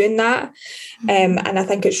by doing that. And I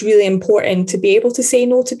think it's really important to be able to say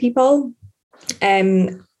no to people.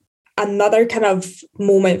 Another kind of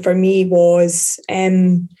moment for me was,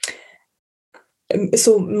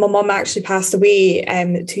 so my mum actually passed away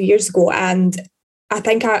 2 years ago, and I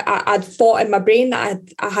think I'd thought in my brain that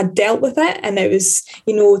I had dealt with it, and it was,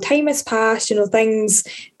 time has passed, things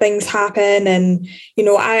happen, and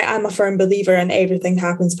I'm a firm believer in everything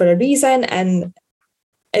happens for a reason. And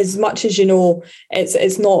as much as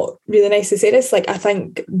it's not really nice to say this, like, I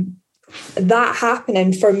think that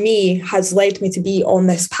happening for me has led me to be on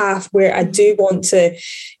this path where I do want to,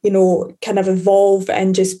 kind of evolve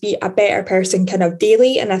and just be a better person kind of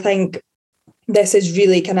daily. And I think this has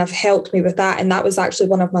really kind of helped me with that. And that was actually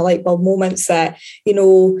one of my light bulb moments that,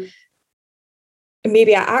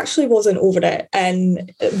 maybe I actually wasn't over it.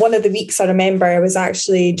 And one of the weeks I remember, I was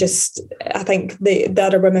actually I think the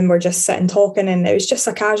other women were just sitting talking, and it was just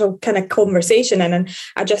a casual kind of conversation. And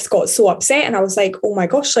I just got so upset, and I was like, oh my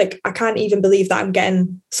gosh, like, I can't even believe that I'm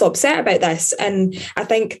getting so upset about this. And I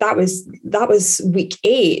think that was week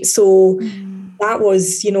 8. So that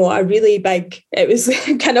was, a really big, it was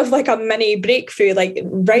kind of like a mini breakthrough, like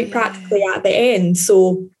practically at the end.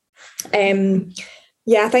 So,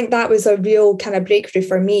 I think that was a real kind of breakthrough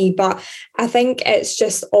for me. But I think it's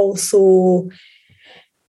just also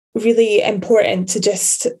really important to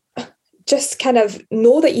just kind of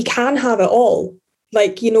know that you can have it all.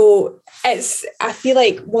 Like, I feel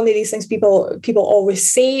like one of these things people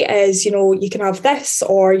always say is, you can have this,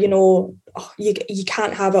 or, you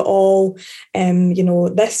can't have it all.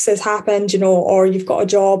 This has happened, or you've got a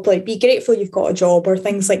job, like, be grateful you've got a job, or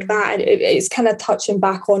things like that. And it's kind of touching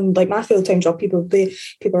back on, like, my full-time job. People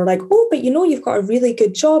are like, oh, but you've got a really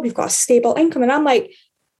good job, you've got a stable income. And I'm like,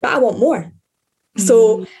 but I want more.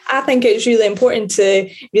 So I think it's really important to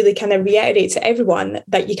really kind of reiterate to everyone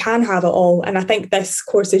that you can have it all. And I think this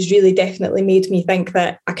course has really definitely made me think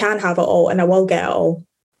that I can have it all and I will get it all.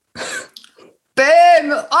 Boom!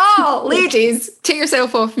 Oh, ladies, take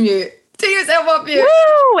yourself off mute. Take yourself off mute.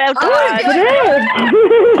 Woo, well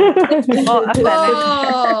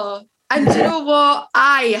done. And do you know what?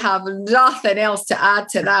 I have nothing else to add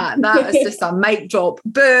to that. That is just a mic drop.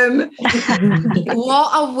 Boom.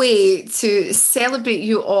 What a way to celebrate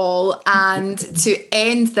you all and to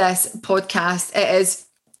end this podcast. It is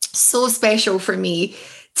so special for me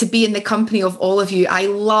to be in the company of all of you. I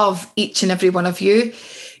love each and every one of you.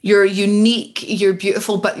 You're unique, you're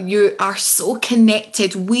beautiful, but you are so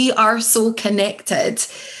connected. We are so connected.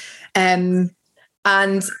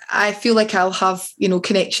 And I feel like I'll have,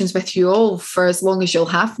 connections with you all for as long as you'll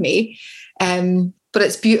have me. But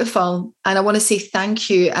it's beautiful. And I want to say thank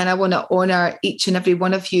you. And I want to honour each and every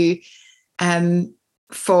one of you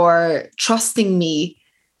for trusting me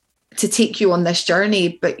to take you on this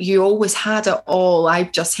journey. But you always had it all.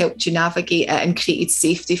 I've just helped you navigate it and created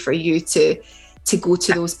safety for you to go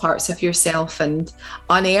to those parts of yourself and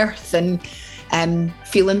unearth and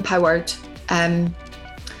feel empowered.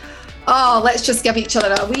 Let's just give each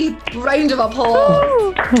other a wee round of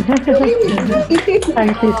applause.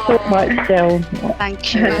 Thank you so much, Jill.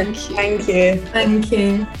 Thank you. Thank you. Thank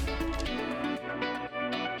you.